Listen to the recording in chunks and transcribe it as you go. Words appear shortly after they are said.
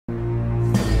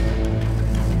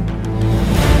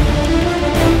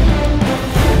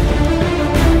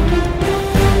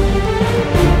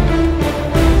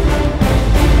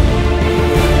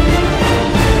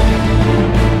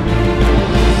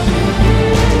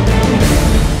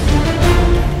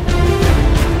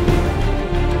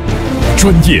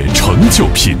专业成就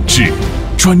品质，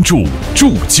专注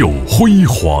铸就辉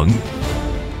煌。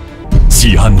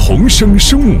西安宏生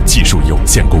生物技术有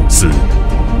限公司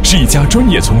是一家专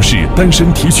业从事单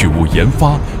身提取物研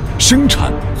发、生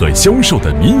产和销售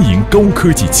的民营高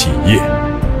科技企业，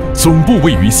总部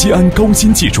位于西安高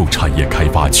新技术产业开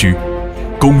发区。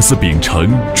公司秉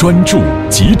承专注、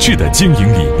极致的经营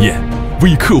理念，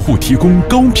为客户提供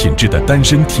高品质的单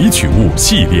身提取物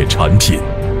系列产品。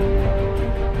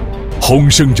宏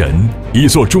生人以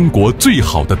做中国最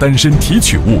好的单身提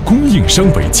取物供应商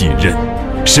为己任，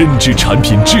深知产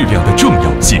品质量的重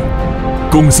要性。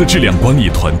公司质量管理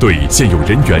团队现有人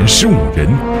员15人，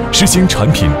实行产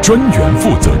品专员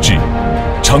负责制，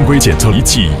常规检测仪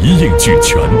器一应俱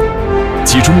全，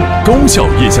其中高效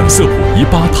液相色谱仪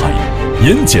8台，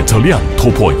年检测量突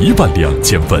破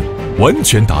12000份，完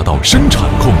全达到生产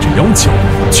控制要求，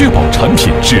确保产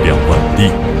品质量稳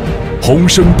定。宏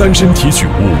生单身提取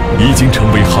物已经成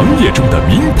为行业中的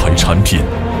名牌产品，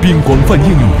并广泛应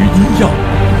用于医药、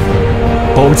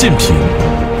保健品、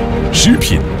食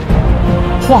品、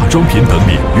化妆品等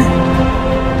领域。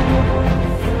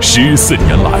14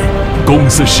年来，公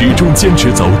司始终坚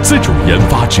持走自主研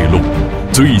发之路。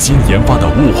最新研发的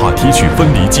雾化提取分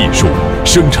离技术，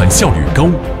生产效率高，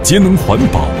节能环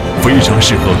保，非常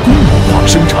适合规模化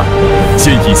生产。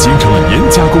现已形成了年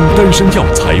加工单身药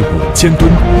材5000吨、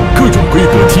各种规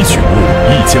格提取物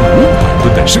1500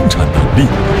吨的生产能力，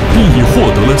并已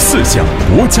获得了4项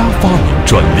国家发明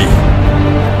专利。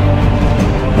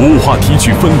雾化提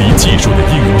取分离技术的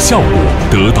应用效果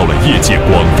得到了业界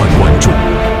广泛关注。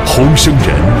宏生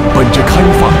人本着开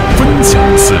放分享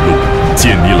思路，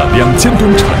建立了2000吨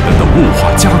产能的雾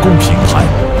化加工平台，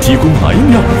提供来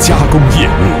料加工业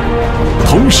务。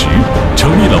同时，成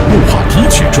立了雾化提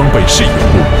取装备试验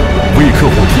部，为客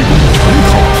户提供成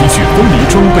套提取分离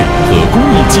装备和工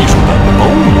艺技术的保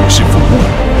姆式服务，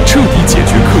彻底解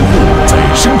决客户在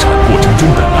生产过程中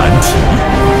的难题。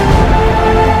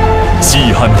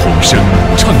西安宏生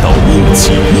倡导一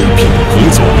起一品的合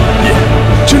作理念，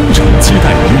真诚期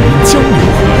待与您交流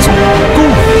合作，共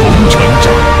同成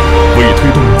长，为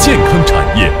推动健康产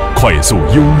业快速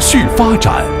有序发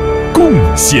展贡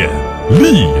献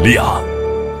力量。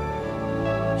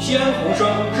西安宏生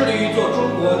致力于做中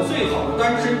国最好的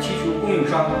单身提取物供应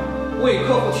商，为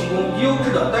客户提供优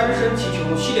质的单身提取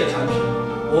物系列产品。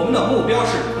我们的目标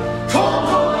是冲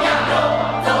出亚洲，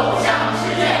走向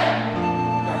世界。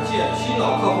感谢新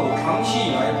老客户长期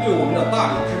以来对我们的大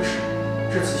力支持。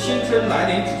至此新春来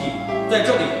临之际，在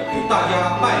这里给大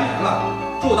家拜年了，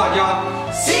祝大家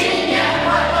新年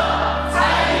快乐！